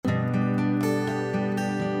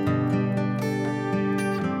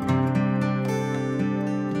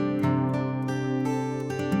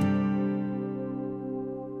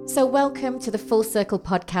So welcome to the Full Circle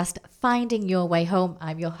podcast, Finding Your Way Home.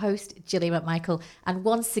 I'm your host, Gillian McMichael, and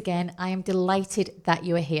once again, I am delighted that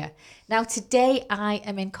you are here. Now, today I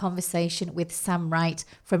am in conversation with Sam Wright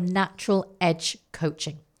from Natural Edge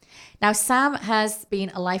Coaching. Now, Sam has been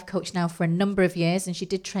a life coach now for a number of years, and she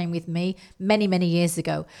did train with me many, many years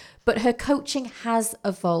ago. But her coaching has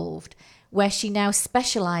evolved, where she now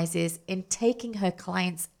specializes in taking her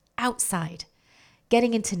clients outside,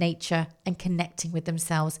 getting into nature and connecting with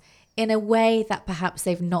themselves in a way that perhaps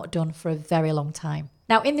they've not done for a very long time.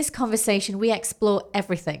 Now, in this conversation, we explore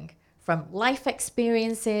everything from life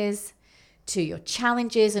experiences to your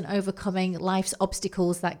challenges and overcoming life's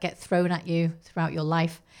obstacles that get thrown at you throughout your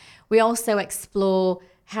life. We also explore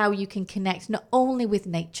how you can connect not only with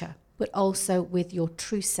nature, but also with your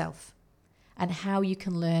true self and how you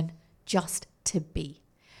can learn just to be.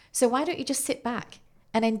 So why don't you just sit back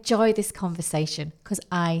and enjoy this conversation, because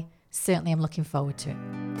I certainly am looking forward to it.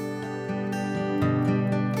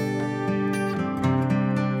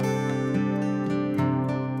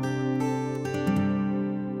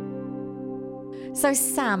 So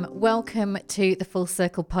Sam, welcome to the Full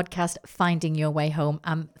Circle podcast, Finding Your Way Home.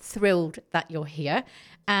 I'm thrilled that you're here.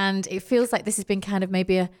 And it feels like this has been kind of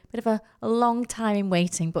maybe a bit of a long time in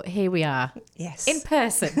waiting, but here we are. Yes. In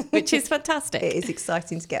person, which is fantastic. It is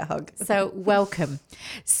exciting to get a hug. So welcome.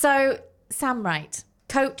 So Sam Wright,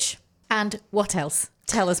 coach, and what else?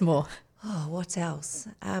 Tell us more. Oh, what else?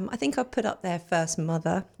 I think I put up there first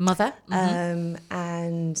mother. Mother.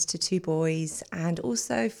 And to two boys, and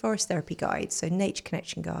also forest therapy guide, so nature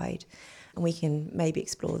connection guide. And we can maybe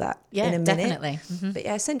explore that in a minute. Definitely. But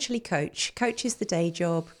yeah, essentially coach. Coach is the day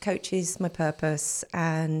job, coach is my purpose,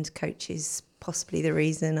 and coach is possibly the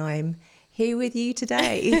reason I'm here with you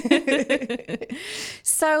today.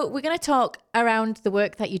 So we're going to talk around the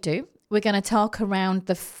work that you do. We're going to talk around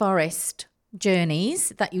the forest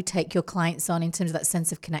journeys that you take your clients on in terms of that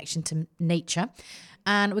sense of connection to nature.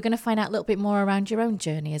 And we're going to find out a little bit more around your own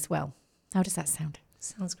journey as well. How does that sound?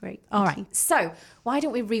 Sounds great. All right. So why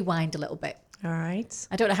don't we rewind a little bit? All right.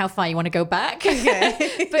 I don't know how far you want to go back,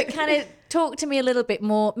 Okay. but kind of talk to me a little bit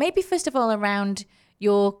more, maybe first of all around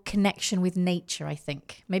your connection with nature, I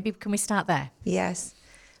think. Maybe can we start there? Yes.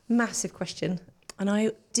 Massive question. And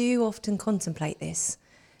I do often contemplate this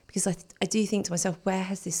because I do think to myself, where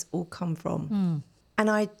has this all come from? And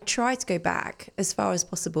I try to go back as far as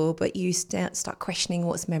possible, but you start questioning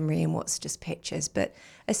what's memory and what's just pictures. But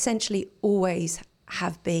essentially always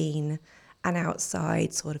have been an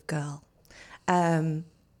outside sort of girl.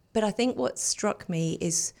 But I think what struck me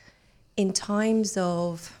is in times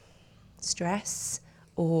of stress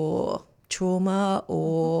or trauma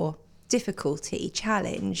or difficulty,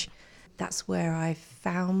 challenge, that's where I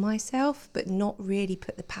found myself, but not really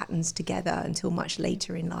put the patterns together until much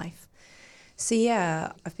later in life. So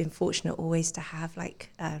yeah, I've been fortunate always to have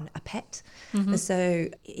like a pet. And so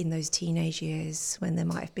in those teenage years when there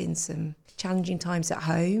might have been some challenging times at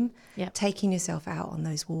home, taking yourself out on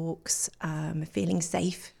those walks, feeling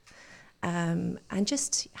safe, and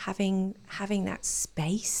just having that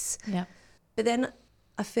space. Yeah. But then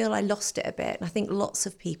I feel I lost it a bit. And I think lots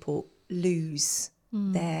of people lose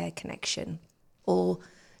their connection or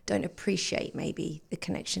don't appreciate maybe the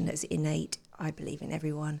connection that's innate, I believe, in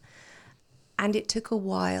everyone. And it took a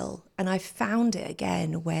while. And I found it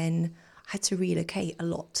again when I had to relocate a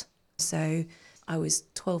lot. So I was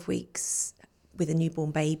 12 weeks with a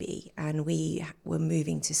newborn baby and we were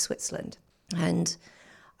moving to Switzerland. And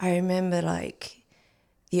I remember like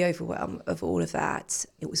the overwhelm of all of that.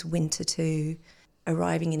 It was winter too,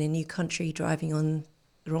 arriving in a new country, driving on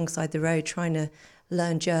the wrong side of the road, trying to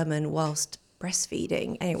learn German whilst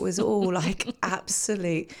breastfeeding. And it was all like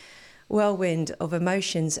absolute whirlwind of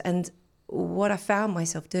emotions. And what I found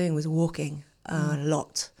myself doing was walking a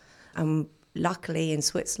lot. And luckily in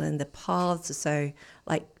Switzerland, the paths are so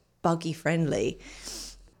like buggy friendly,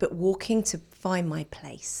 but walking to find my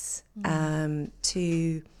place,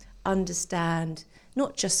 to understand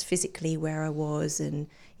not just physically where I was and,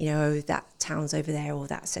 you know, that town's over there or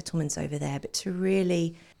that settlement's over there, but to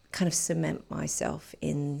really kind of cement myself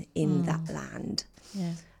in that land.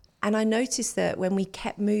 Yeah. And I noticed that when we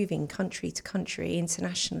kept moving country to country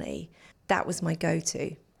internationally, that was my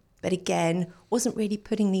go-to. But again, wasn't really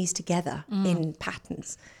putting these together in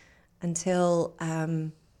patterns until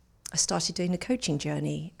I started doing the coaching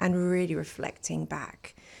journey and really reflecting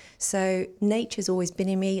back. So nature's always been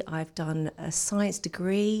in me. I've done a science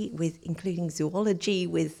degree with including zoology,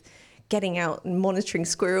 with getting out and monitoring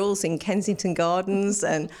squirrels in Kensington Gardens,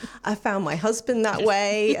 and I found my husband that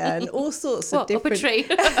way, and all sorts of different... Up a tree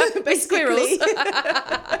with squirrels.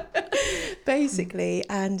 Basically.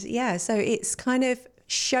 And yeah, so it's kind of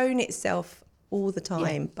shown itself all the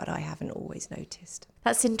time, but I haven't always noticed.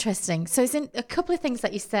 That's interesting. So it's in a couple of things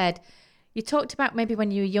that you said. You talked about maybe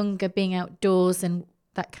when you were younger, being outdoors and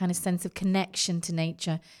that kind of sense of connection to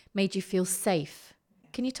nature made you feel safe.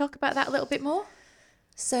 Can you talk about that a little bit more?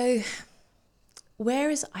 So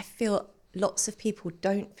whereas I feel lots of people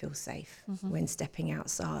don't feel safe when stepping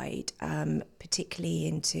outside, particularly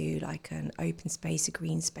into like an open space, a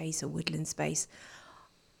green space, a woodland space,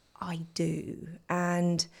 I do.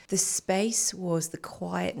 And the space was the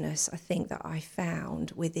quietness, I think, that I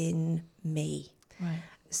found within me. Right.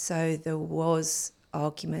 So there was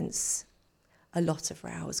arguments, a lot of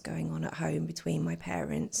rows going on at home between my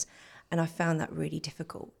parents, and I found that really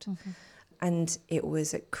difficult. And it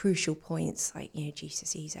was at crucial points like,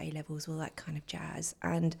 GCSEs, A-levels, all that kind of jazz.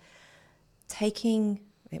 And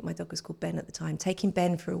my dog was called Ben at the time, taking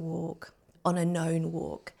Ben for a walk, on a known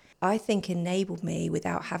walk, I think enabled me,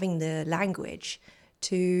 without having the language,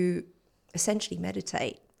 to essentially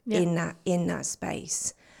meditate in that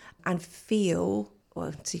space and feel,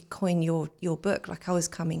 or to coin your book, like I was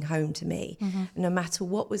coming home to me. And no matter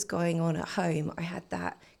what was going on at home, I had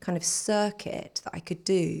that kind of circuit that I could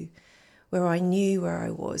do where I knew where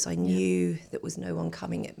I was. I knew there was no one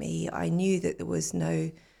coming at me. I knew that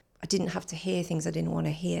I didn't have to hear things I didn't want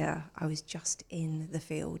to hear. I was just in the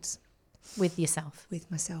fields. With yourself? With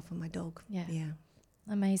myself and my dog. Yeah.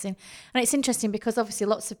 Amazing. And it's interesting because obviously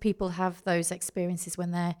lots of people have those experiences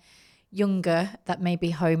when they're younger, that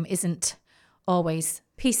maybe home isn't always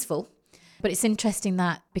peaceful. But it's interesting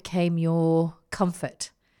that became your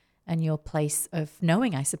comfort and your place of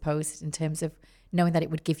knowing, I suppose, in terms of knowing that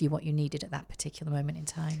it would give you what you needed at that particular moment in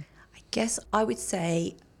time. I guess I would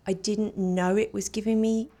say I didn't know it was giving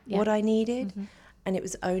me what I needed. And it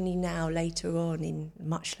was only now,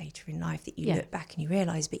 much later in life, that you look back and you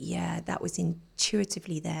realise, but that was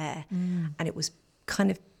intuitively there. And it was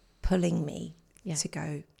kind of pulling me to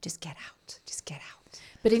go, just get out.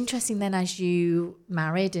 But interesting then, as you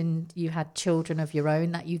married and you had children of your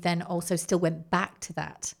own, that you then also still went back to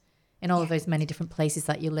that in all of those many different places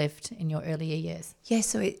that you lived in your earlier years. Yeah,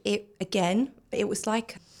 so it was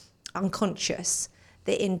like unconscious,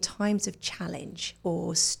 that in times of challenge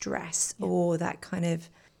or stress or that kind of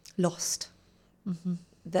lost,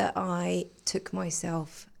 that I took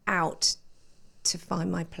myself out to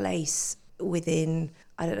find my place within,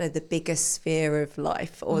 I don't know, the bigger sphere of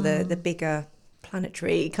life, or the bigger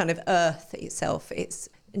planetary kind of earth itself. It's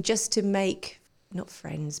just to make, not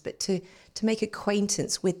friends, but to make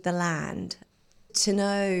acquaintance with the land, to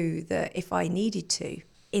know that if I needed to,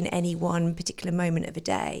 in any one particular moment of a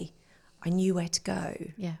day, I knew where to go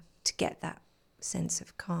to get that sense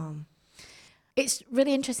of calm. It's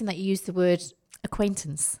really interesting that you use the word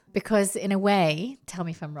acquaintance, because in a way, tell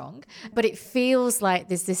me if I'm wrong, but it feels like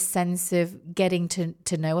there's this sense of getting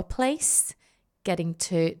to know a place, getting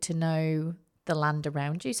to know the land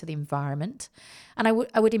around you, so the environment. And I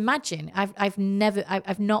would imagine, I've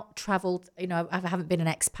not traveled, I haven't been an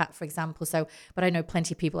expat, for example, but I know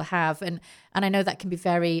plenty of people have, and I know that can be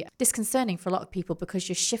very disconcerting for a lot of people because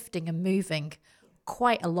you're shifting and moving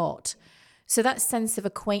quite a lot. So that sense of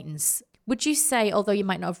acquaintance, would you say, although you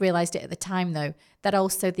might not have realized it at the time though, that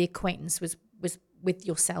also the acquaintance was with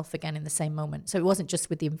yourself again in the same moment? So it wasn't just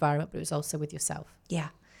with the environment, but it was also with yourself. Yeah.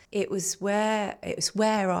 It was where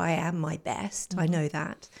I am my best. I know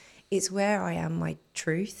that. It's where I am my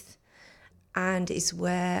truth, and it's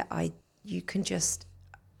where I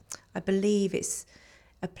believe it's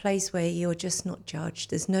a place where you're just not judged.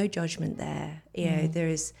 There's no judgment there. There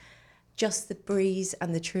is just the breeze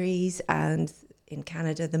and the trees, and in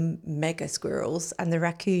Canada the mega squirrels and the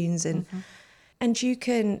raccoons, and you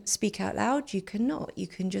can speak out loud, you can not. You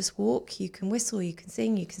can just walk, you can whistle, you can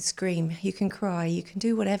sing, you can scream, you can cry, you can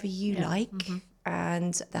do whatever you like.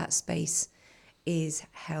 And that space is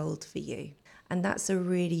held for you. And that's a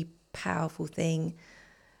really powerful thing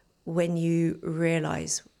when you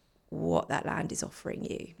realise what that land is offering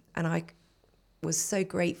you. And I was so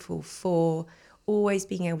grateful for always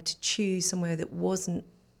being able to choose somewhere that wasn't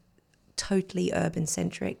totally urban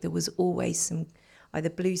centric. There was always some either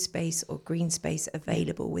blue space or green space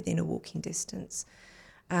available within a walking distance.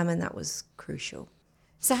 And that was crucial.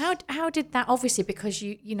 So how did that, obviously, because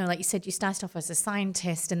you like you said, you started off as a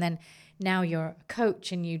scientist and then now you're a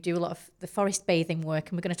coach and you do a lot of the forest bathing work,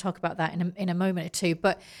 and we're going to talk about that in a moment or two.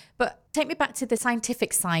 But take me back to the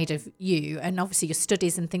scientific side of you and obviously your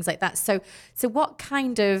studies and things like that. So what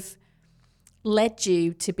kind of led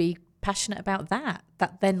you to be passionate about that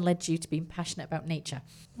then led you to be passionate about nature?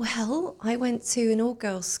 Well, I went to an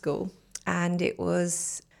all-girls school, and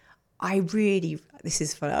this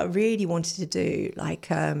is fun, I really wanted to do like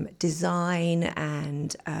design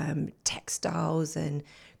and textiles and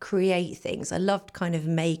create things. I loved kind of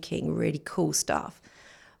making really cool stuff.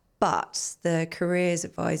 But the careers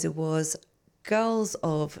advisor was, girls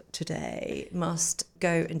of today must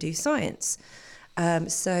go and do science.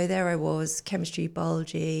 So there I was, chemistry,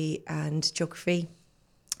 biology and geography.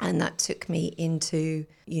 And that took me into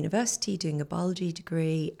university, doing a biology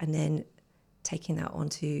degree, and then taking that on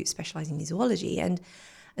to specialising in zoology. And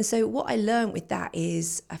so what I learned with that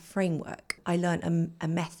is a framework. I learned a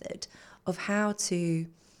method of how to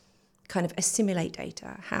kind of assimilate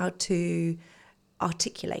data, how to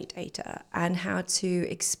articulate data, and how to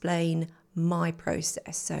explain my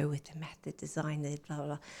process. So with the method, design, the blah, blah,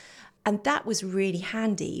 blah. And that was really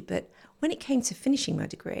handy. But when it came to finishing my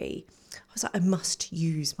degree, I was like, I must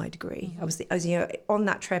use my degree. I was on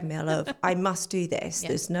that treadmill of, I must do this. Yeah.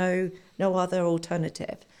 There's no other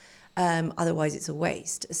alternative. Otherwise it's a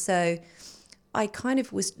waste. So I kind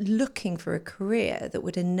of was looking for a career that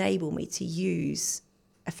would enable me to use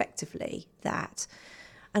effectively that.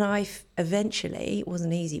 And I eventually, it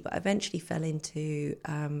wasn't easy, but I eventually fell into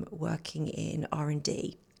working in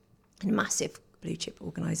R&D in a massive blue chip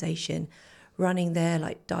organisation, running their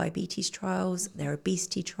like diabetes trials, their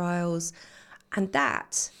obesity trials. And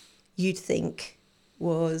that you'd think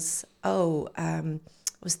was,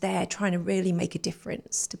 was there trying to really make a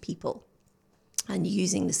difference to people and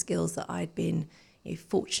using the skills that I'd been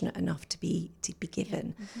fortunate enough to be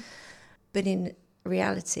given. Yeah. Mm-hmm. But in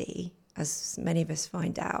reality, as many of us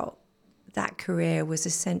find out, that career was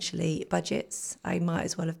essentially budgets. I might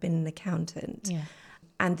as well have been an accountant. Yeah.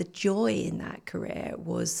 And the joy in that career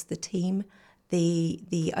was the team,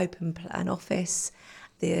 the open plan office,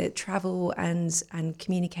 the travel and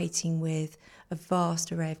communicating with a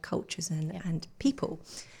vast array of cultures and people.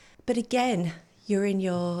 But again, you're in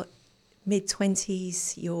your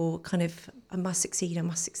mid-20s, you're kind of, I must succeed,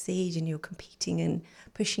 and you're competing and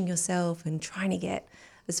pushing yourself and trying to get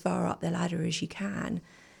as far up the ladder as you can,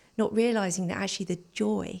 not realising that actually the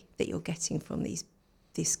joy that you're getting from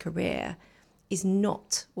this career is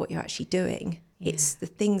not what you're actually doing. Yeah. It's the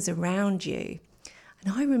things around you.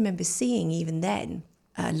 And I remember seeing even then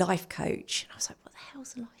a life coach, and I was like, what the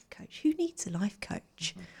hell's a life coach? Who needs a life coach?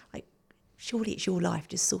 Mm-hmm. Like, surely it's your life,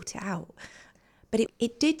 just sort it out. But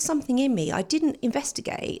it did something in me. I didn't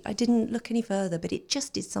investigate, I didn't look any further, but it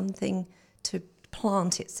just did something to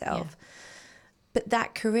plant itself. Yeah. But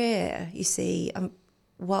that career, you see,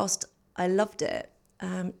 whilst I loved it,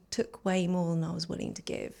 took way more than I was willing to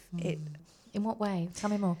give. In what way? Tell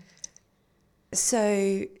me more.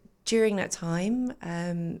 So during that time,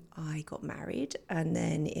 I got married, and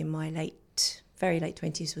then in my very late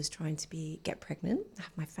 20s was trying to get pregnant,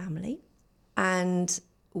 have my family, and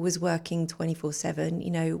was working 24/7.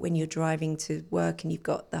 You know, when you're driving to work and you've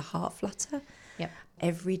got the heart flutter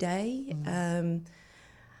every day.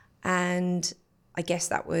 And I guess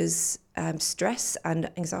that was stress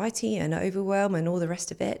and anxiety and overwhelm and all the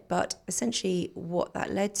rest of it. But essentially what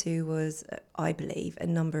that led to was, I believe, a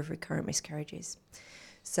number of recurrent miscarriages.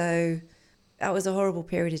 So that was a horrible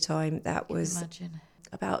period of time. That was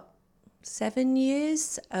about 7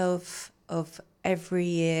 years of every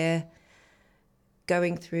year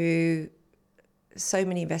going through so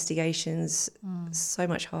many investigations, so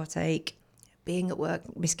much heartache, being at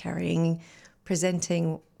work, miscarrying,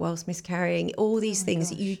 presenting whilst miscarrying, all these things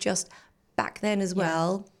that you just, back then as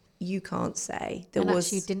well, you can't say.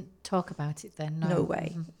 Actually you didn't talk about it then, no. No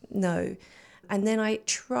way, no. And then I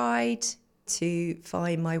tried to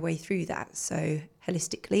find my way through that, so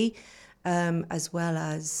holistically, as well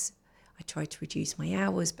as I tried to reduce my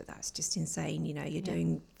hours, but that's just insane. You know, you're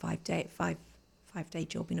doing five-day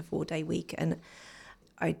job in a 4-day week. And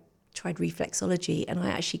I tried reflexology, and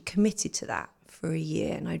I actually committed to that for a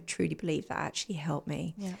year, and I truly believe that actually helped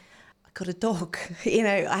me. Yeah. I got a dog. You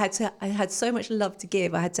know, I had so much love to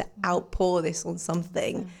give. I had to outpour this on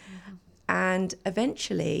something, and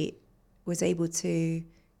eventually was able to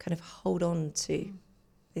kind of hold on to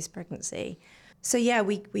this pregnancy. So yeah,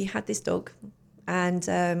 we had this dog, and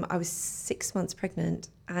I was 6 months pregnant,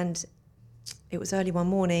 and it was early one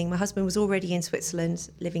morning. My husband was already in Switzerland,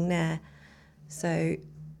 living there. So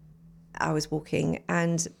I was walking,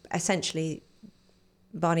 and essentially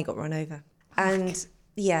Barney got run over. And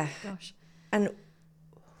gosh. And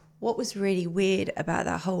what was really weird about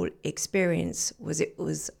that whole experience was it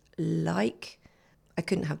was like I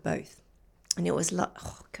couldn't have both. And it was like,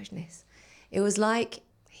 oh goodness, it was like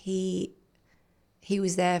he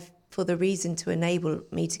was there for the reason to enable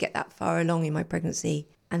me to get that far along in my pregnancy.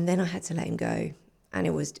 And then I had to let him go. And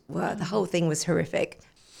it was, the whole thing was horrific.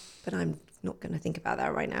 But I'm not going to think about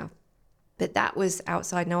that right now. But that was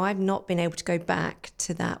outside. Now, I've not been able to go back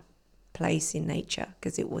to that place in nature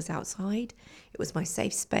because it was outside. It was my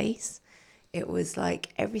safe space. It was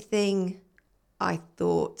like everything I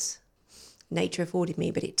thought nature afforded me,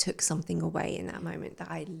 but it took something away in that moment that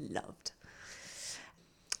I loved.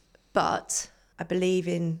 But I believe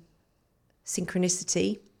in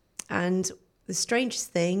synchronicity. And the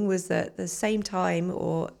strangest thing was that at the same time,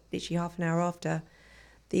 or literally half an hour after,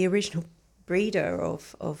 the original breeder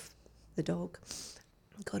of the dog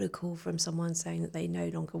got a call from someone saying that they no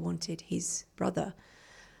longer wanted his brother.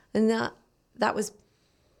 And that was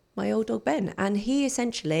my old dog Ben. And he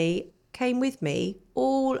essentially came with me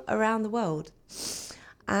all around the world.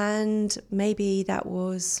 And maybe that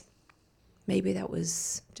was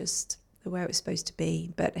just the way it was supposed to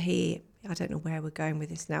be. But I don't know where we're going with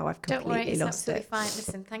this now. I've completely Don't worry, it's lost absolutely it. fine.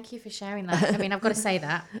 Listen, thank you for sharing that. I mean, I've got to say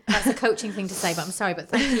that. That's a coaching thing to say, but I'm sorry. But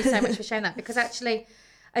thank you so much for sharing that, because actually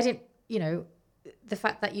I didn't, the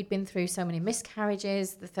fact that you'd been through so many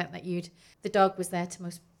miscarriages, the fact that the dog was there to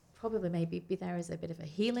most probably maybe be there as a bit of a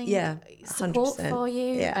healing support 100%. for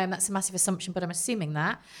you. Yeah. That's a massive assumption, but I'm assuming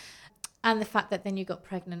that. And the fact that then you got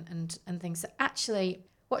pregnant and things. So actually,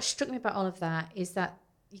 what struck me about all of that is that,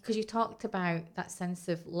 because you talked about that sense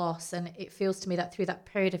of loss, and it feels to me that through that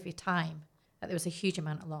period of your time, that there was a huge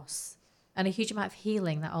amount of loss and a huge amount of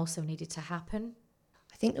healing that also needed to happen.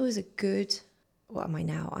 I think there was what am I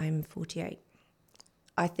now? I'm 48.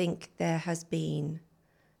 I think there has been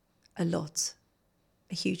a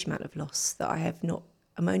huge amount of loss that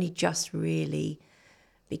I'm only just really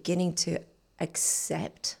beginning to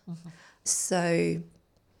accept. Mm-hmm. So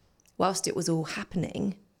whilst it was all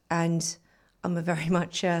happening, and I'm a very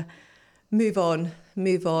much move on,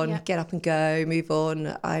 yep. Get up and go, move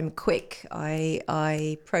on. I'm quick,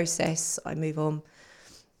 I process, I move on.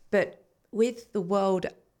 But with the world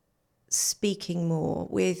speaking more,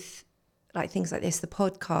 with like things like this, the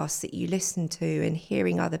podcasts that you listen to and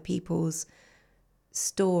hearing other people's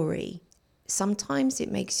story, sometimes it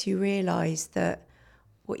makes you realise that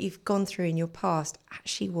what you've gone through in your past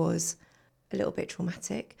actually was a little bit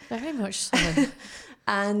traumatic. Very much so.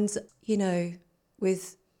 And,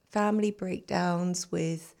 with family breakdowns,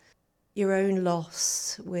 with your own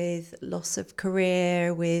loss, with loss of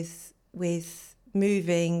career, with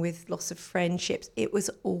moving, with loss of friendships, it was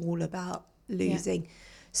all about losing. Yeah.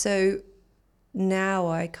 So now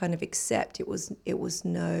I kind of accept it was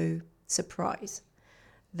no surprise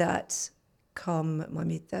that come my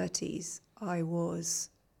mid-30s, I was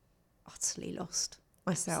utterly lost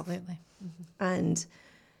myself. Absolutely. Mm-hmm. And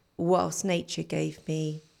whilst nature gave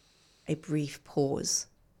me a brief pause,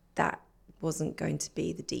 that wasn't going to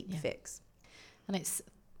be the deep fix. And it's,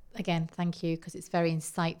 again, thank you, because it's very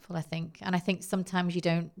insightful, I think. And I think sometimes you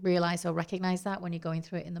don't realise or recognise that when you're going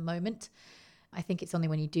through it in the moment. I think it's only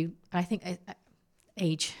when you do. I think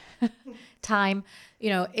age, time,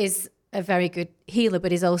 is a very good healer,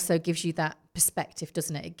 but it also gives you that perspective,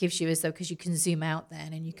 doesn't it? It gives you as though, because you can zoom out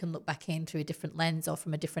then and you can look back in through a different lens or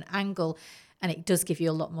from a different angle, and it does give you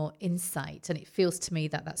a lot more insight. And it feels to me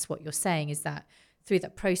that that's what you're saying, is that through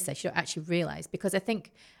that process you don't actually realise, because I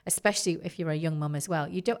think especially if you're a young mum as well,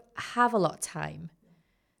 you don't have a lot of time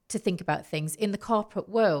to think about things. In the corporate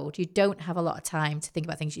world, you don't have a lot of time to think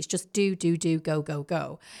about things. It's just do,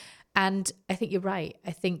 go. And I think you're right.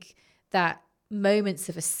 I think that moments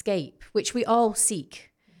of escape, which we all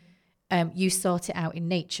seek, you sort it out in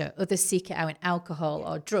nature. Others seek it out in alcohol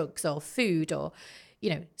or drugs or food or,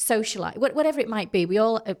 socialite, whatever it might be. We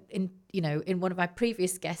all, in one of my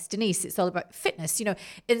previous guests, Denise, it's all about fitness,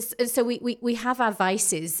 and so we have our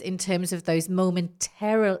vices in terms of those moments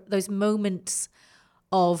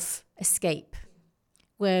of escape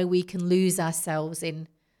where we can lose ourselves in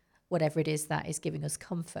whatever it is that is giving us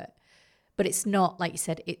comfort. But it's not, like you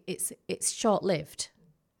said, it's short-lived.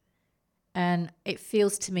 And it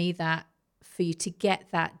feels to me that for you to get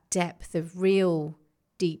that depth of real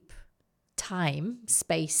deep time,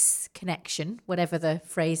 space, connection, whatever the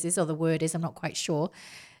phrase is or the word is, I'm not quite sure,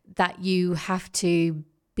 that you have to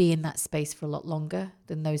be in that space for a lot longer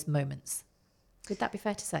than those moments. Would that be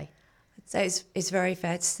fair to say? I'd say it's very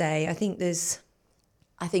fair to say. I think there's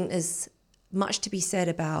much to be said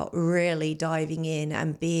about really diving in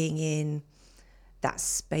and being in that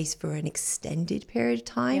space for an extended period of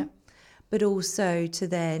time, but also to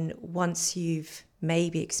then, once you've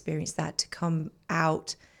maybe experienced that, to come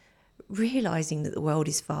out realizing that the world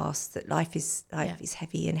is fast, that life is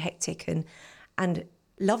heavy and hectic, and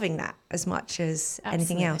loving that as much as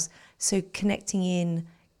anything else. So connecting in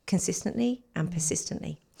consistently and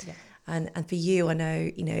persistently. Yeah. And for you, I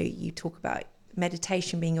know, you talk about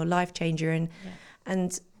meditation being your life changer,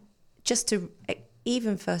 and just to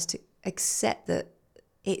even first to accept that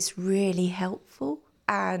it's really helpful,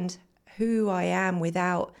 and who I am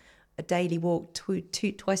without a daily walk,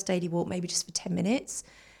 twice daily walk, maybe just for 10 minutes,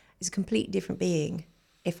 is a completely different being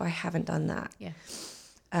if I haven't done that. Yeah.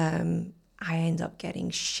 I end up getting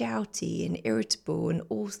shouty and irritable and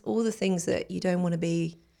all the things that you don't want to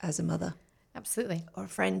be as a mother. Absolutely. Or a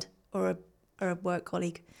friend or a work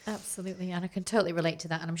colleague. Absolutely, and I can totally relate to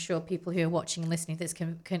that, and I'm sure people who are watching and listening to this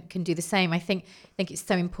can do the same. I think it's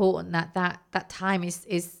so important that time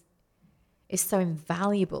is so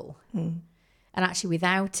invaluable, and actually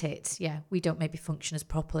without it, we don't maybe function as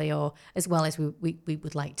properly or as well as we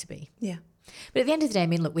would like to be. Yeah. But at the end of the day, I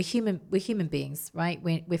mean, look, we're human beings, right?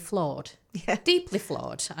 We're flawed, deeply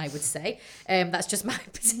flawed, I would say. That's just my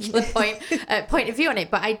particular point of view on it.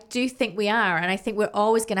 But I do think we are, and I think we're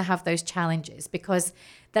always going to have those challenges because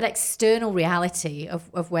that external reality of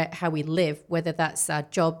how we live, whether that's our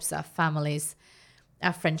jobs, our families,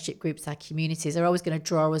 our friendship groups, our communities, are always going to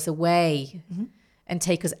draw us away and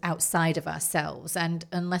take us outside of ourselves. And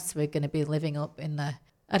unless we're going to be living up in the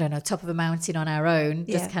top of a mountain on our own,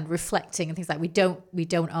 just kind of reflecting and things like that. We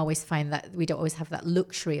don't always find that, we don't always have that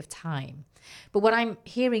luxury of time. But what I'm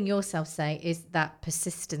hearing yourself say is that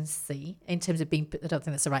persistency in terms of being, I don't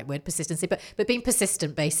think that's the right word, persistency, but being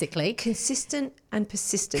persistent, basically. Consistent and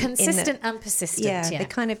persistent. And persistent, yeah. They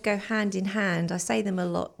kind of go hand in hand. I say them a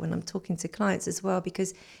lot when I'm talking to clients as well,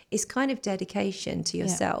 because it's kind of dedication to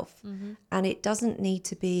yourself, and it doesn't need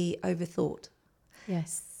to be overthought.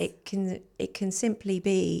 Yes. It can simply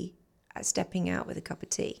be stepping out with a cup of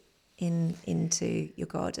tea into your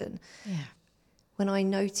garden. Yeah. When I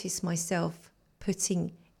notice myself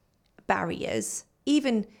putting barriers,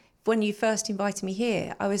 even when you first invited me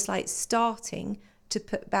here, I was like starting to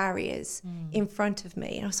put barriers in front of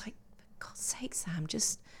me, and I was like, for God's sake, Sam,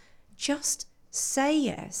 just say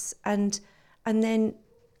yes, and then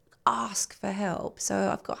ask for help.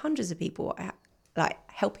 So I've got hundreds of people like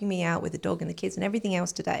helping me out with the dog and the kids and everything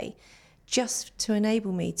else today, just to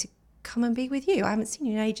enable me to come and be with you. I haven't seen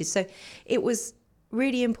you in ages. So it was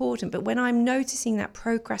really important. But when I'm noticing that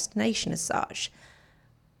procrastination as such,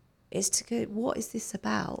 is to go, what is this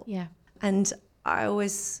about? Yeah. And I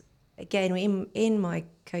always, again, in my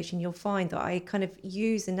coaching, you'll find that I kind of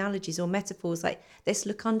use analogies or metaphors like, let's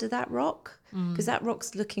look under that rock, because that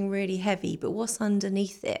rock's looking really heavy, but what's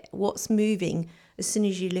underneath it? What's moving as soon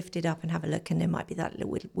as you lift it up and have a look, and there might be that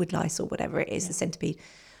little wood lice or whatever it is, the centipede.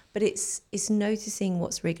 But it's noticing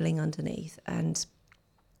what's wriggling underneath and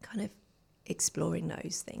kind of exploring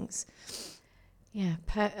those things. Yeah,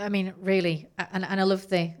 I mean, really, and I love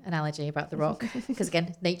the analogy about the rock because,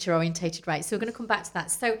 again, nature orientated, right? So we're going to come back to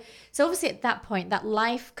that. So obviously at that point, that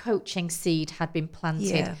life coaching seed had been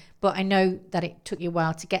planted, but I know that it took you a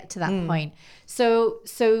while to get to that point. So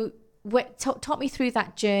talk me through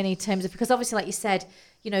that journey in terms of, because obviously, like you said,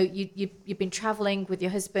 you know, you've been traveling with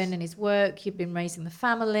your husband and his work, you've been raising the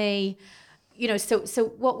family, you know, so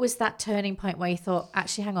what was that turning point where you thought,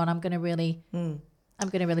 actually, hang on, I'm going to really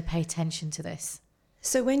pay attention to this?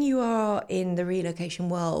 So when you are in the relocation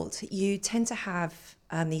world, you tend to have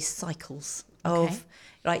these cycles of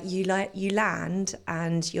like you land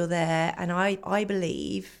and you're there. And I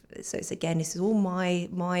believe, so it's, again, this is all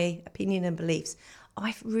my opinion and beliefs.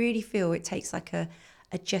 I really feel it takes like a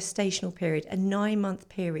gestational period, a 9-month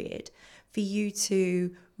period, for you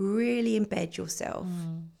to really embed yourself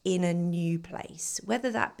in a new place, whether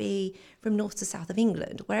that be from north to south of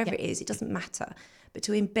England, wherever it is, it doesn't matter. But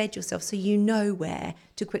to embed yourself so you know where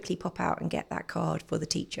to quickly pop out and get that card for the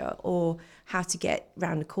teacher, or how to get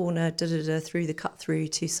round the corner, through the cut through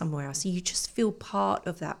to somewhere else. So you just feel part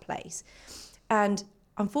of that place. And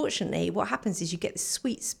unfortunately, what happens is you get this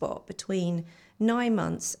sweet spot between 9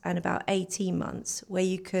 months and about 18 months where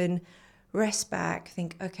you can rest back,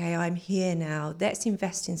 think, okay, I'm here now. Let's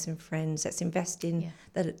invest in some friends. Let's invest in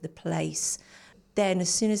the place. Then as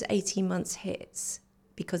soon as 18 months hits,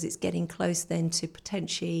 because it's getting close then to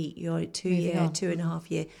potentially your 2.5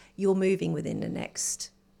 year, you're moving within the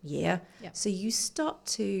next year. Yep. So you start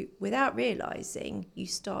to, without realising, you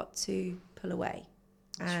start to pull away.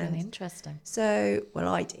 That's really interesting. So, well,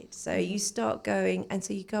 I did. So you start going, and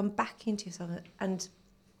so you come back into yourself, and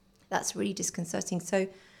that's really disconcerting. So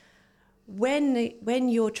when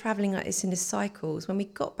you're travelling like this in the cycles, when we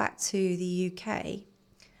got back to the UK,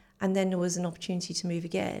 and then there was an opportunity to move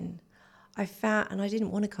again, I found, and I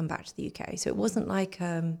didn't want to come back to the UK. So it wasn't like,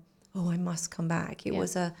 I must come back. It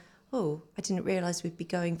was I didn't realise we'd be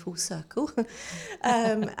going full circle.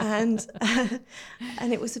 And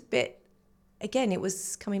it was a bit, again, it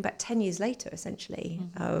was coming back 10 years later, essentially.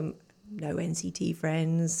 No NCT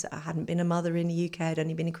friends. I hadn't been a mother in the UK. I'd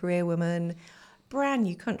only been a career woman. brand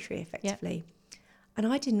new country, effectively. Yeah. And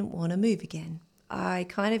I didn't want to move again. I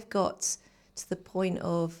kind of got to the point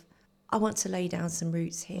of, I want to lay down some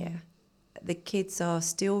roots here. The kids are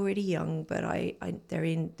still really young, but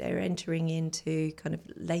they're entering into kind of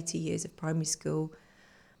later years of primary school.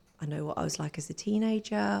 I know what I was like as a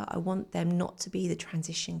teenager. I want them not to be the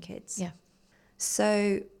transition kids. Yeah.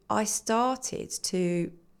 So I started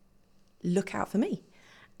to look out for me.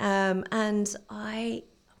 And I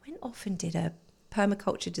went off and did a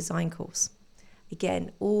permaculture design course.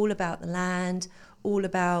 Again, all about the land, all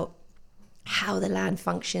about how the land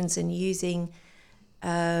functions, and using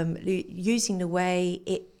the way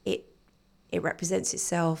it represents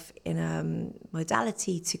itself in a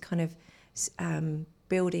modality to kind of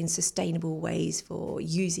build in sustainable ways for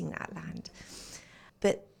using that land.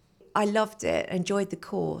 But I loved it, enjoyed the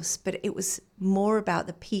course, but it was more about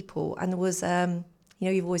the people. And there was,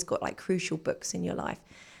 you've always got like crucial books in your life.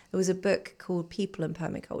 There was a book called People and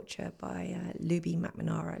Permaculture by Luby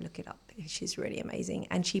McNamara. Look it up. She's really amazing.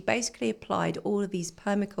 And she basically applied all of these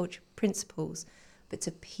permaculture principles, but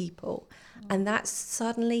to people. And that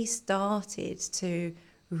suddenly started to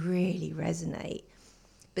really resonate.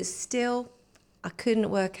 But still, I couldn't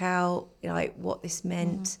work out like what this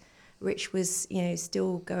meant. Rich was,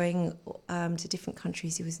 still going to different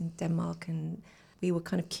countries. He was in Denmark, and we were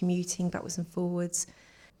kind of commuting backwards and forwards.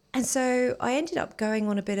 And so I ended up going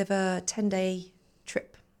on a bit of a 10-day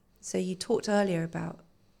trip. So you talked earlier about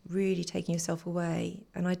really taking yourself away,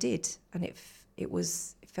 and I did. And it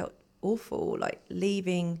felt awful, like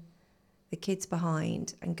leaving the kids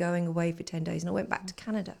behind and going away for 10 days. And I went back to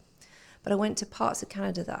Canada. But I went to parts of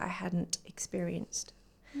Canada that I hadn't experienced.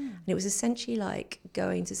 And it was essentially like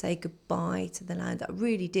going to say goodbye to the land that I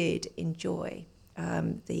really did enjoy.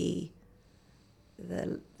 The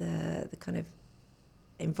kind of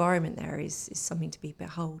environment there is something to be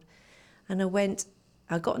behold. And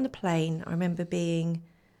I got on the plane. I remember I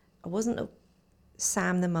wasn't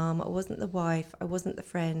Sam the mum, I wasn't the wife, I wasn't the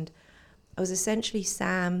friend. I was essentially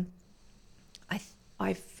Sam,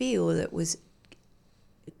 I feel that was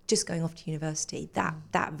just going off to university,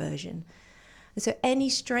 that version. And so any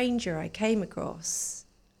stranger I came across,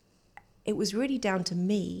 it was really down to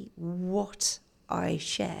me what I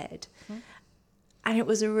shared. And it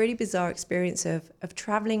was a really bizarre experience of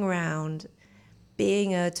traveling around,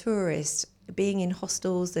 being a tourist, being in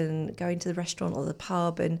hostels and going to the restaurant or the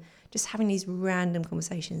pub and just having these random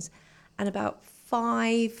conversations. And about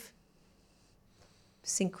 5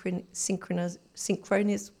 synchronous,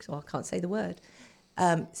 I can't say the word,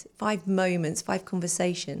 5 moments, 5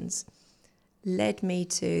 conversations led me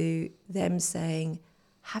to them saying,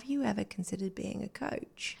 have you ever considered being a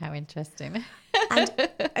coach? How interesting. And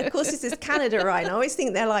of course, this is Canada, right? And I always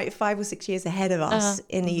think they're like 5 or 6 years ahead of us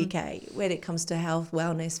in the UK when it comes to health,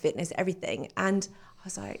 wellness, fitness, everything. And I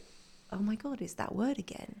was like, oh my God, it's that word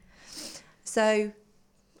again. So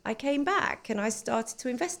I came back and I started to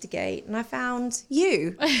investigate, and I found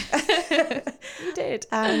you. You did.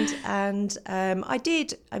 And I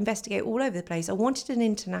did investigate all over the place. I wanted an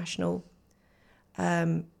international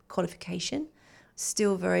qualification,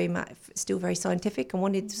 still very scientific. I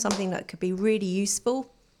wanted something that could be really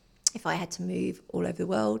useful if I had to move all over the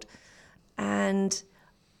world. And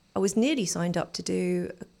I was nearly signed up to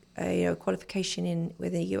do a qualification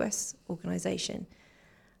with a US organization.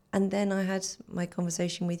 And then I had my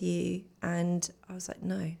conversation with you, and I was like,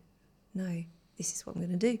 no, this is what I'm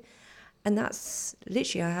going to do. And that's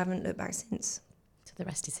literally, I haven't looked back since. So the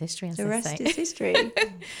rest is history. The rest is history.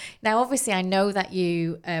 Now, obviously, I know that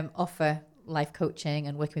you offer life coaching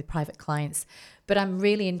and working with private clients, but I'm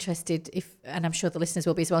really interested, and I'm sure the listeners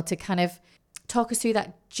will be as well, to kind of talk us through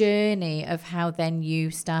that journey of how then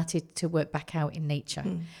you started to work back out in nature.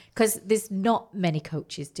 Because there's not many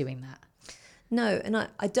coaches doing that. No, and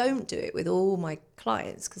I don't do it with all my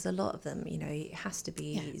clients, because a lot of them, it has to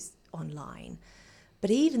be online. But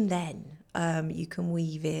even then, you can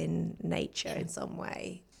weave in nature in some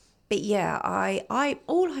way. But yeah, I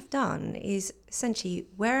all I've done is essentially,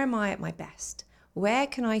 where am I at my best? Where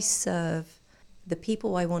can I serve the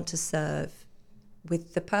people I want to serve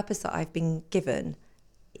with the purpose that I've been given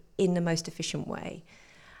in the most efficient way?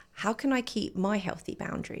 How can I keep my healthy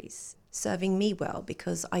boundaries serving me well,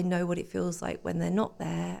 because I know what it feels like when they're not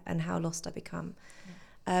there and how lost I become.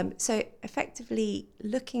 So effectively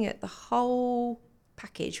looking at the whole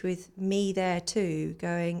package with me there too,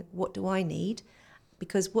 going, what do I need?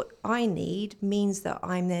 Because what I need means that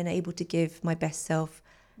I'm then able to give my best self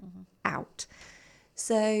out.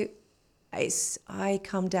 So I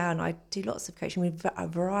come down, I do lots of coaching with a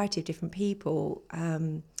variety of different people,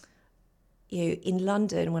 in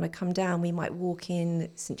London, when I come down, we might walk in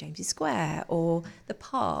St James's Square or the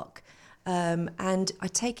park. And I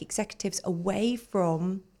take executives away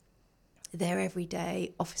from their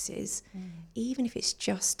everyday offices, even if it's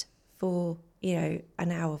just for,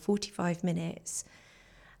 an hour, 45 minutes.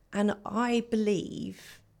 And I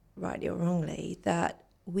believe, rightly or wrongly, that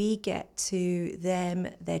we get to them,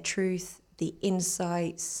 their truth, the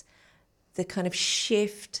insights, the kind of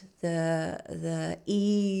shift, the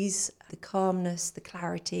ease, the calmness, the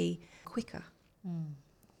clarity quicker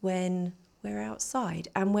when we're outside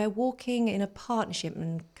and we're walking in a partnership.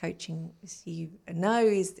 And coaching, as you know,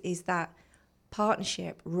 is that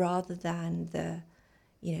partnership rather than the,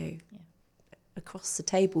 across the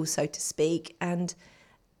table, so to speak. And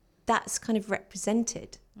that's kind of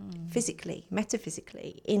represented physically,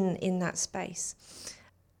 metaphysically in that space.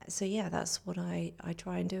 So yeah, that's what I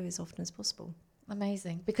try and do as often as possible.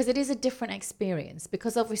 Amazing. Because it is a different experience.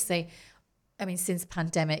 Because obviously, I mean, since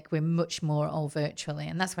pandemic, we're much more all virtually.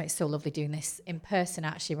 And that's why it's so lovely doing this in person,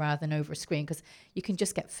 actually, rather than over a screen, because you can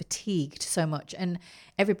just get fatigued so much. And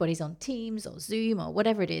everybody's on Teams or Zoom or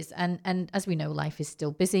whatever it is. And as we know, life is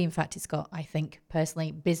still busy. In fact, it's got, I think,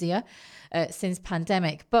 personally busier since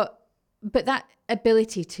pandemic. But that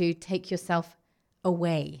ability to take yourself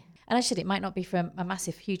away. And actually, it might not be for a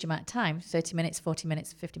massive, huge amount of time, 30 minutes, 40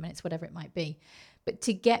 minutes, 50 minutes, whatever it might be. But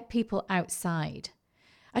to get people outside.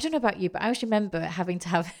 I don't know about you, but I always remember having to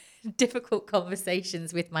have difficult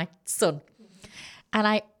conversations with my son. And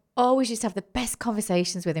I always used to have the best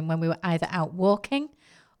conversations with him when we were either out walking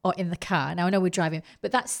or in the car. Now, I know we're driving,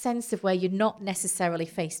 but that sense of where you're not necessarily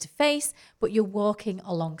face to face, but you're walking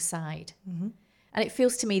alongside. Mm-hmm. And it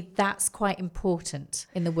feels to me that's quite important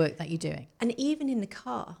in the work that you're doing. And even in the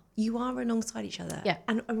car, you are alongside each other. Yeah.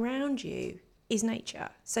 And around you is nature.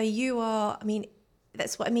 So you are,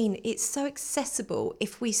 that's what I mean. It's so accessible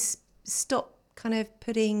if we stop kind of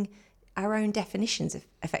putting our own definitions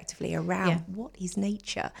effectively around what is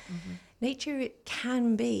nature. Mm-hmm. Nature, it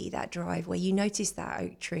can be that drive where you notice that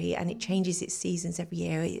oak tree and it changes its seasons every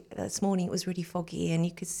year. This morning it was really foggy and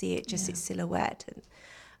you could see it, just its silhouette. And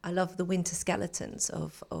I love the winter skeletons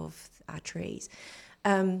of our trees.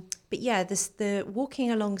 But yeah, the walking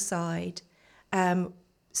alongside,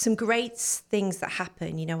 some great things that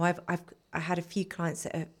happen. I had a few clients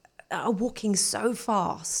that are walking so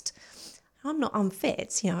fast. I'm not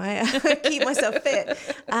unfit, I keep myself fit.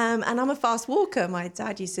 And I'm a fast walker. My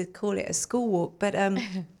dad used to call it a school walk, but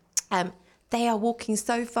they are walking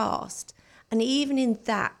so fast. And even in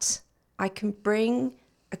that, I can bring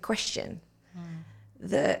a question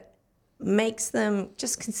that makes them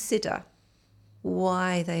just consider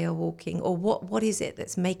why they are walking, or what is it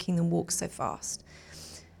that's making them walk so fast.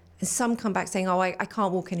 And some come back saying, I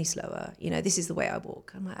can't walk any slower. This is the way I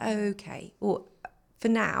walk. I'm like, okay. Well, for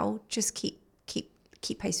now, just keep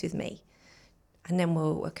pace with me. And then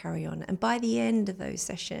we'll carry on. And by the end of those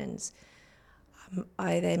sessions,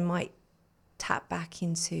 I then might tap back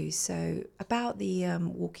into, so about the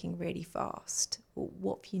walking really fast,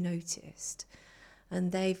 what have you noticed?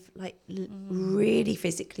 And they've really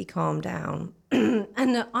physically calmed down.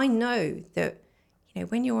 And I know that,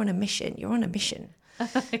 when you're on a mission, you're on a mission.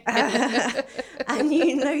 And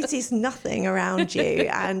you notice nothing around you.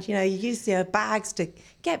 And, you use your bags to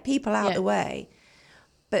get people out of the way.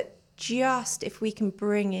 But just if we can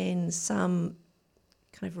bring in some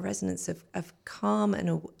kind of resonance of calm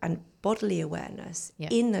and bodily awareness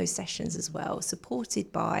in those sessions as well,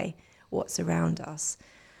 supported by what's around us.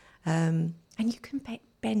 And you can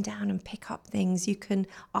bend down and pick up things. You can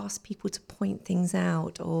ask people to point things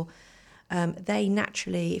out, or they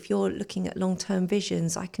naturally, if you're looking at long-term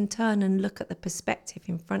visions, I can turn and look at the perspective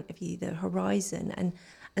in front of you, the horizon,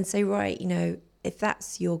 and say, right, if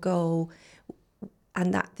that's your goal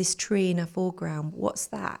and that this tree in a foreground, what's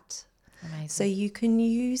that? Amazing. So you can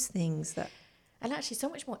use things that... And actually so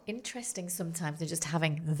much more interesting sometimes than just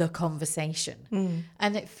having the conversation.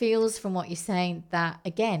 And it feels from what you're saying that,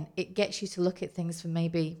 again, it gets you to look at things from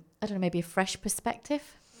maybe a fresh perspective.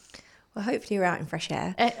 Well, hopefully you're out in fresh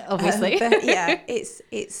air. Obviously. But yeah,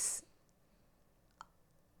 it's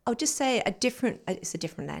I'll just say it's a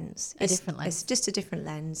different lens. It's just a different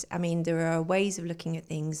lens. There are ways of looking at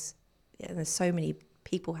things. There's so many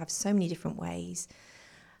people have so many different ways.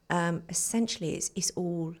 Essentially, it's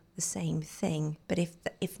all the same thing. But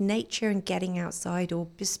if nature and getting outside or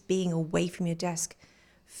just being away from your desk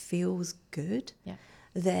feels good,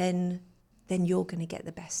 then you're going to get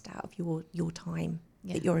the best out of your time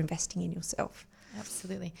that you're investing in yourself.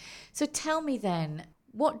 Absolutely. So tell me then,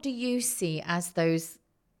 what do you see as those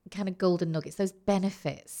kind of golden nuggets, those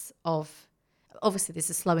benefits of, obviously there's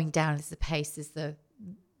a slowing down, there's the pace, there's the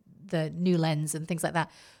the new lens and things like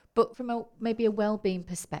that. But from maybe a well-being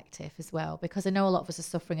perspective as well, because I know a lot of us are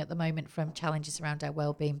suffering at the moment from challenges around our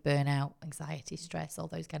well-being, burnout, anxiety, stress, all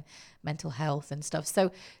those kind of mental health and stuff.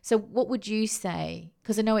 So what would you say?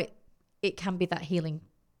 Because I know it can be that healing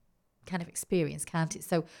kind of experience, can't it?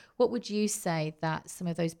 So what would you say that some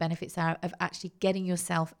of those benefits are of actually getting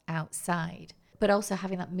yourself outside, but also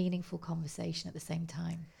having that meaningful conversation at the same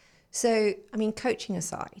time? So, I mean, coaching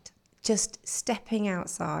aside, just stepping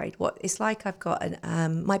outside, what it's like, I've got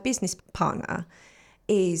my business partner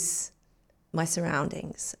is my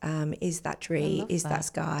surroundings, is that tree, is that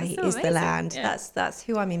sky, so is amazing. the land. Yeah. That's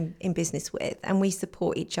who I'm in business with, and we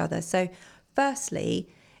support each other. So firstly,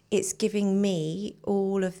 it's giving me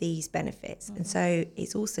all of these benefits, and so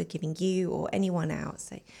it's also giving you or anyone else.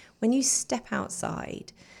 So when you step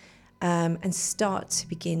outside, and start to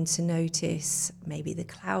begin to notice maybe the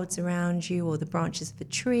clouds around you or the branches of a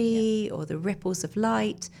tree or the ripples of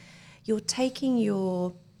light, you're taking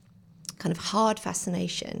your kind of hard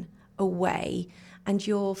fascination away and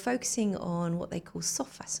you're focusing on what they call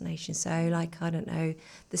soft fascination. So like, I don't know,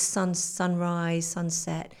 the sunrise,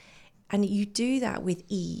 sunset. And you do that with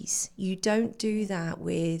ease. You don't do that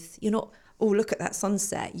with, you're not, oh, look at that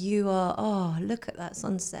sunset. You are, oh, look at that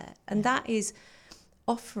sunset. And that is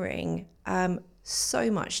offering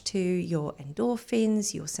so much to your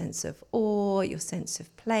endorphins, your sense of awe, your sense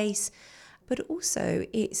of place, but also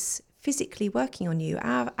it's physically working on you.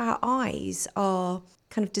 Our eyes are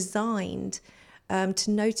kind of designed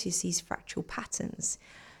to notice these fractal patterns.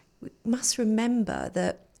 We must remember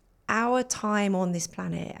that our time on this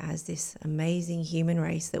planet as this amazing human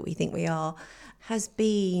race that we think we are has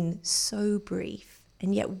been so brief,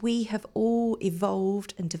 and yet we have all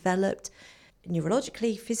evolved and developed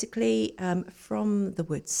neurologically, physically, from the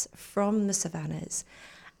woods, from the savannas.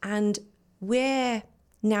 And we're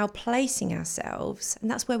now placing ourselves,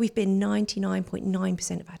 and that's where we've been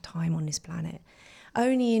 99.9% of our time on this planet.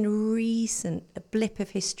 Only in recent blip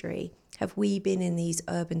of history have we been in these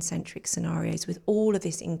urban-centric scenarios with all of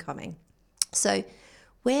this incoming. So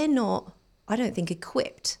we're not, I don't think,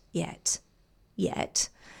 equipped yet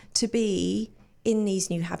to be in these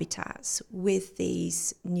new habitats with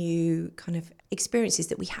these new kind of experiences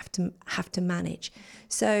that we have to manage.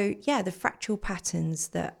 So yeah, the fractal patterns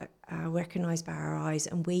that are recognized by our eyes,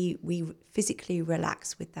 and we physically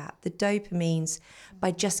relax with that. The dopamines by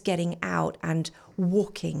just getting out and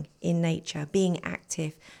walking in nature, being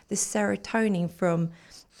active. The serotonin from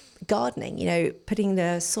gardening, putting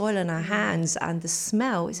the soil in our hands, and the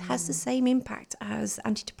smell has the same impact as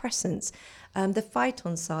antidepressants. The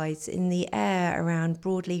phytoncides in the air around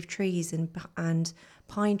broadleaf trees and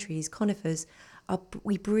pine trees, conifers,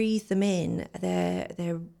 we breathe them in.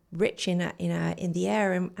 They're rich in the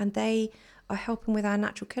air, and they are helping with our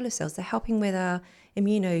natural killer cells. They're helping with our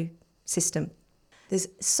immunosystem. There's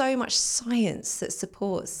so much science that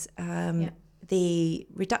supports the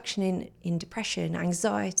reduction in depression,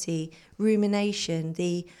 anxiety, rumination,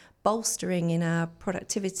 the bolstering in our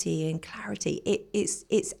productivity and clarity.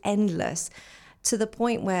 It's endless, to the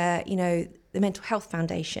point where the Mental Health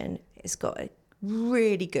Foundation has got a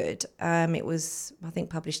really good. It was, I think,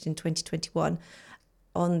 published in 2021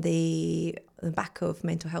 on the back of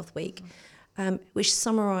Mental Health Week, which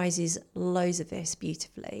summarises loads of this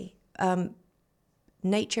beautifully.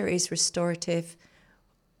 Nature is restorative.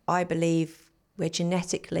 I believe we're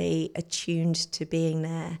genetically attuned to being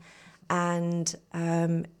there, and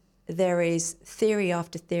there is theory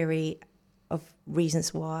after theory of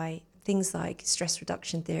reasons why. Things like stress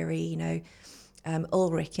reduction theory,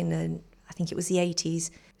 Ulrich I think it was the 80s,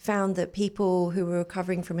 found that people who were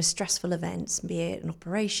recovering from a stressful event, be it an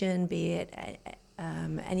operation, be it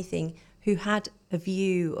anything, who had a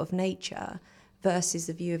view of nature versus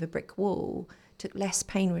a view of a brick wall, took less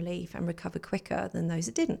pain relief and recovered quicker than those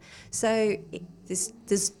that didn't. So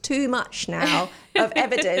there's too much now of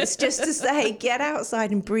evidence just to say, get outside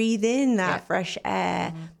and breathe in that fresh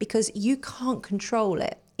air, because you can't control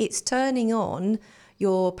it. It's turning on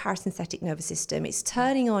your parasympathetic nervous system. It's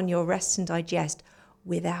turning on your rest and digest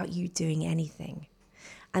without you doing anything.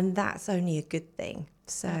 And that's only a good thing.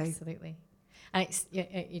 So absolutely. And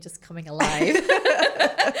you're just coming alive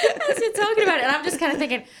as you're talking about it. And I'm just kind of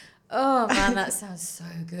thinking, oh man, that sounds so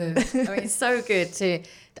good. I mean, it's so good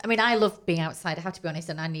I love being outside, I have to be honest,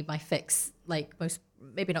 and I need my fix, like most,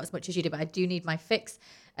 maybe not as much as you do, but I do need my fix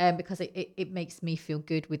because it makes me feel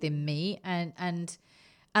good within me. And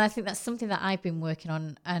I think that's something that I've been working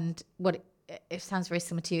on. And what it sounds very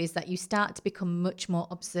similar to you is that you start to become much more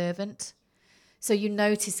observant. So you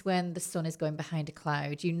notice when the sun is going behind a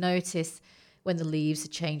cloud. You notice when the leaves are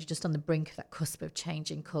changing, just on the brink of that cusp of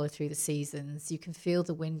changing colour through the seasons. You can feel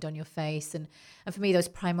the wind on your face. And for me, those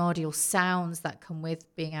primordial sounds that come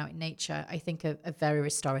with being out in nature, I think are very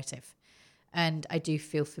restorative. And I do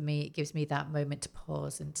feel, for me, it gives me that moment to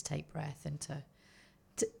pause and to take breath and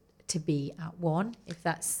to be at one, if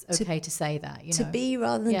that's okay to say that. To be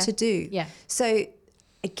rather than to do. Yeah. So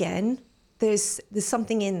again, there's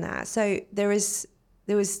something in that. So there was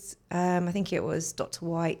I think it was Dr.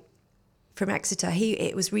 White from Exeter.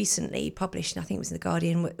 It was recently published, and I think it was in the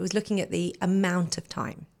Guardian. It was looking at the amount of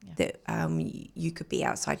time that you could be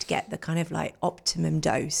outside to get the kind of like optimum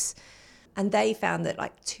dose, and they found that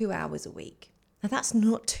like 2 hours a week. Now that's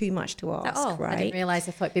not too much to ask, right? I didn't realise.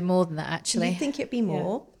 I thought it'd be more than that, actually. You think it'd be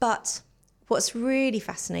more, but what's really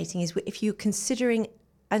fascinating is if you're considering,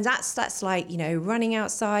 and that's like, running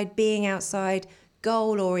outside, being outside,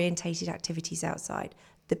 goal-orientated activities outside,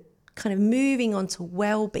 the kind of moving on to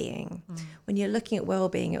well-being. When you're looking at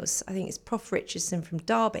well-being, I think it's Prof. Richardson from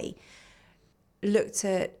Derby, looked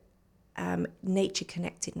at nature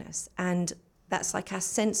connectedness, and that's like our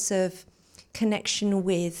sense of connection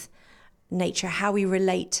with nature, how we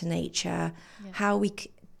relate to nature, how we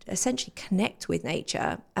essentially connect with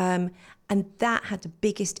nature, and that had the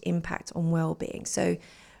biggest impact on well-being. So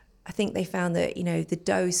I think they found that the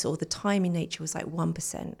dose or the time in nature was like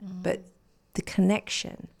 1%, but the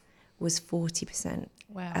connection was 40%.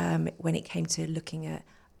 Wow. When it came to looking at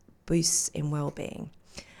boosts in well-being.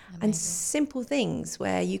 Amazing. And simple things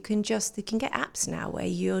where you can get apps now where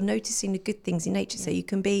you're noticing the good things in nature. So you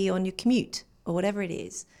can be on your commute or whatever it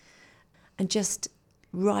is, and just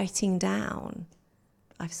writing down,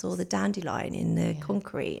 I saw the dandelion in the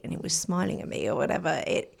concrete and it was smiling at me, or whatever.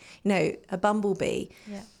 A bumblebee.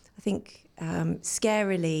 Yeah. I think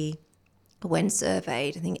scarily, when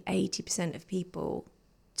surveyed, I think 80% of people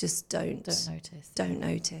just don't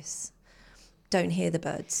notice, don't hear the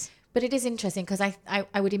birds. But it is interesting because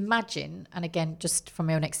I would imagine, and again, just from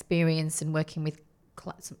my own experience and working with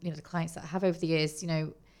the clients that I have over the years,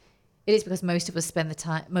 it is because most of us spend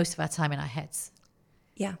most of our time in our heads.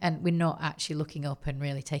 Yeah. And we're not actually looking up and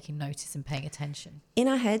really taking notice and paying attention. In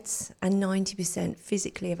our heads, and 90%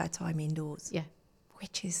 physically of our time indoors. Yeah.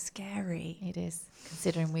 Which is scary. It is,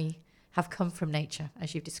 considering we have come from nature,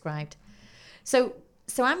 as you've described. So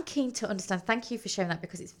I'm keen to understand. Thank you for sharing that,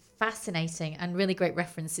 because it's fascinating and really great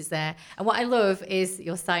references there. And what I love is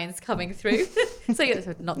your science coming through.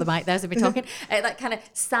 So not the mic, there's me talking. That kind of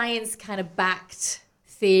science kind of backed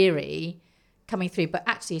theory coming through. But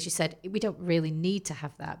actually, as you said, we don't really need to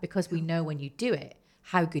have that, because we know when you do it,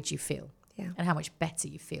 how good you feel and how much better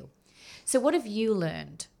you feel. So what have you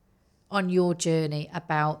learned on your journey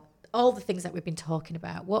about all the things that we've been talking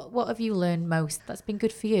about? What have you learned most that's been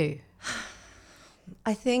good for you?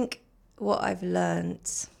 I think what I've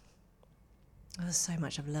learnt, there's so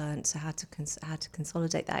much I've learnt, so I had to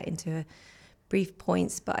consolidate that into brief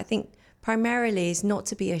points. But I think primarily is not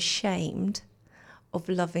to be ashamed of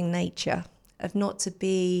loving nature, of not to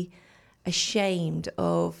be ashamed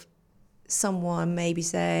of someone maybe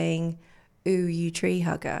saying, "Ooh, you tree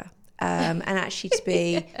hugger," and actually to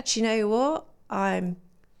be, do you know what? I'm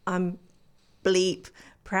bleep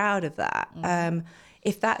proud of that.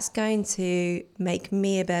 If that's going to make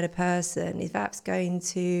me a better person, if that's going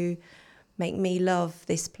to make me love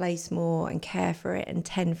this place more and care for it and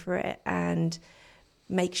tend for it and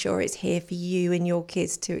make sure it's here for you and your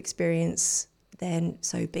kids to experience, then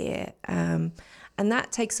so be it. And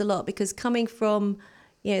that takes a lot, because coming from,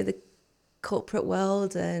 the corporate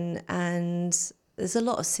world and there's a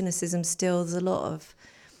lot of cynicism still, there's a lot of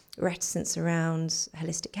reticence around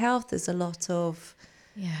holistic health, there's a lot of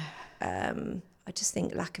I just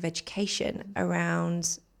think lack of education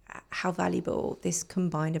around how valuable this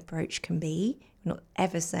combined approach can be. I'm not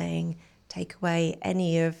ever saying take away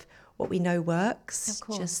any of what we know works, of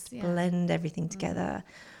course, just blend everything together.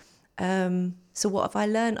 So what have I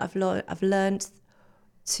learned? I've learned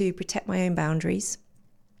to protect my own boundaries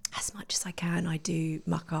as much as I can. I do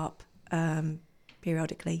muck up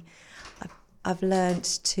periodically. I've learned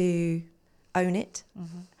to own it,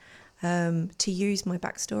 to use my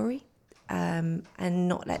backstory, and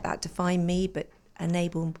not let that define me, but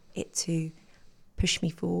enable it to push me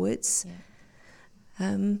forwards.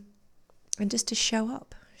 And just to show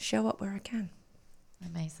up where I can.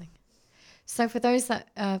 Amazing. So for those that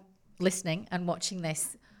are listening and watching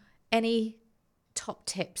this, any top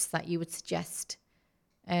tips that you would suggest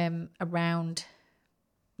around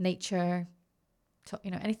nature,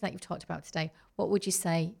 anything that you've talked about today, what would you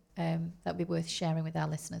say that would be worth sharing with our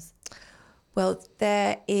listeners? Well,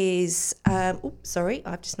 there is, sorry,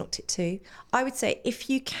 I've just knocked it too. I would say if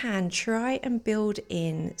you can, try and build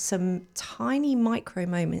in some tiny micro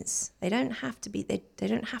moments. They don't have to be, they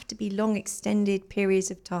don't have to be long extended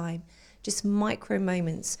periods of time, just micro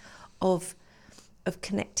moments of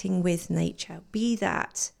connecting with nature. Be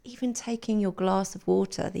that even taking your glass of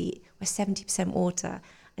water, we're 70% water,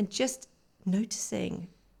 and just noticing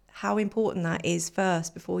how important that is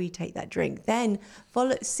first before you take that drink. Then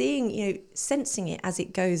sensing it as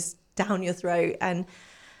it goes down your throat, and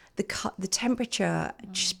the temperature.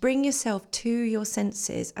 Just bring yourself to your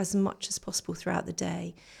senses as much as possible throughout the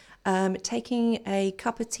day. Taking a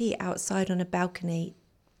cup of tea outside on a balcony,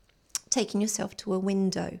 taking yourself to a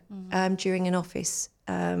window during an office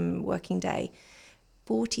working day.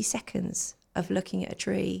 40 seconds of looking at a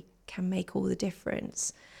tree can make all the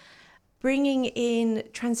difference. Bringing in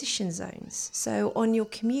transition zones. So on your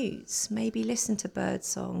commutes, maybe listen to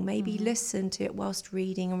birdsong, maybe listen to it whilst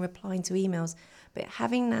reading and replying to emails. But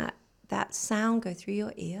having that sound go through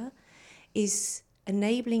your ear is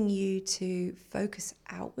enabling you to focus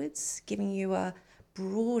outwards, giving you a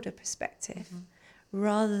broader perspective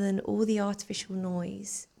rather than all the artificial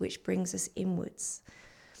noise which brings us inwards.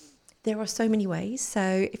 There are so many ways.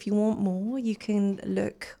 So if you want more, you can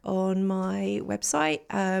look on my website.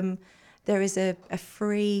 There is a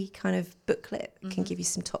free kind of booklet that can give you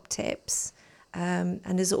some top tips. And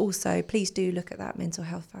there's also, please do look at that Mental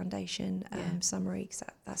Health Foundation summary, because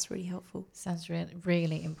that's really helpful. Sounds really,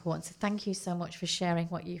 really important. So thank you so much for sharing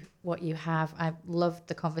what you have. I've loved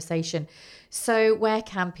the conversation. So where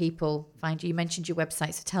can people find you? You mentioned your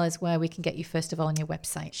website, so tell us where we can get you first of all on your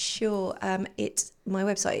website. Sure. My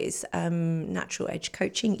website is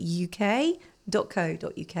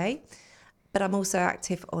naturaledgecoachinguk.co.uk. But I'm also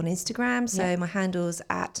active on Instagram, so my handle's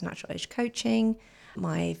at Natural Edge Coaching.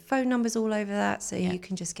 My phone number's all over that, so you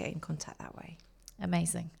can just get in contact that way.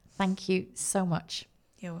 Amazing. Thank you so much.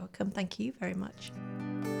 You're welcome. Thank you very much.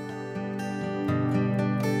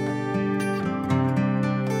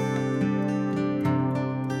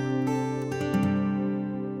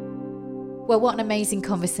 Well, what an amazing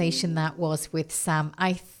conversation that was with Sam.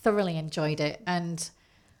 I thoroughly enjoyed it, and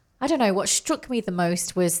I don't know, what struck me the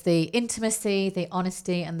most was the intimacy, the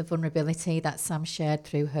honesty and the vulnerability that Sam shared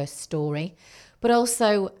through her story, but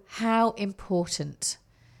also how important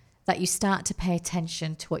that you start to pay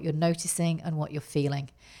attention to what you're noticing and what you're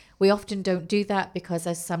feeling. We often don't do that because,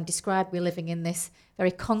 as Sam described, we're living in this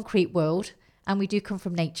very concrete world, and we do come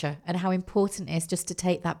from nature, and how important it is just to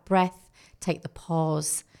take that breath, take the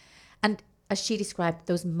pause, and as she described,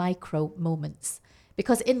 those micro moments,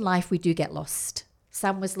 because in life we do get lost.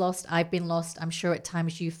 Sam was lost. I've been lost. I'm sure at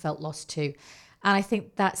times you felt lost too. And I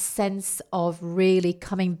think that sense of really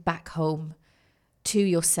coming back home to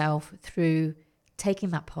yourself through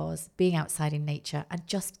taking that pause, being outside in nature, and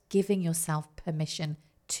just giving yourself permission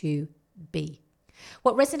to be.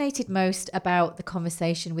 What resonated most about the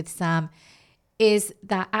conversation with Sam is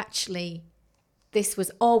that actually this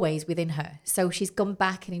was always within her. So she's gone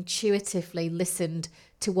back and intuitively listened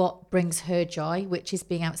to what brings her joy, which is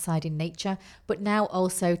being outside in nature, but now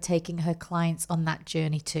also taking her clients on that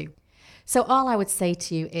journey too. So all I would say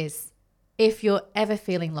to you is, if you're ever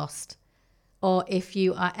feeling lost, or if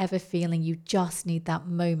you are ever feeling you just need that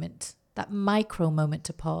moment, that micro moment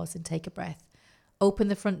to pause and take a breath, open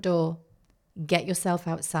the front door, get yourself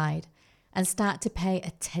outside, and start to pay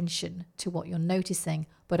attention to what you're noticing,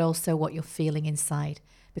 but also what you're feeling inside,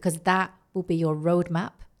 because that will be your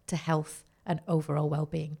roadmap to health and overall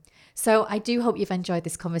well-being. So I do hope you've enjoyed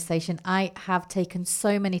this conversation. I have taken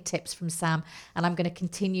so many tips from Sam, and I'm going to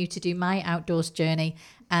continue to do my outdoors journey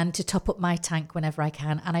and to top up my tank whenever I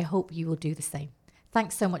can. And I hope you will do the same.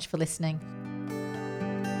 Thanks so much for listening.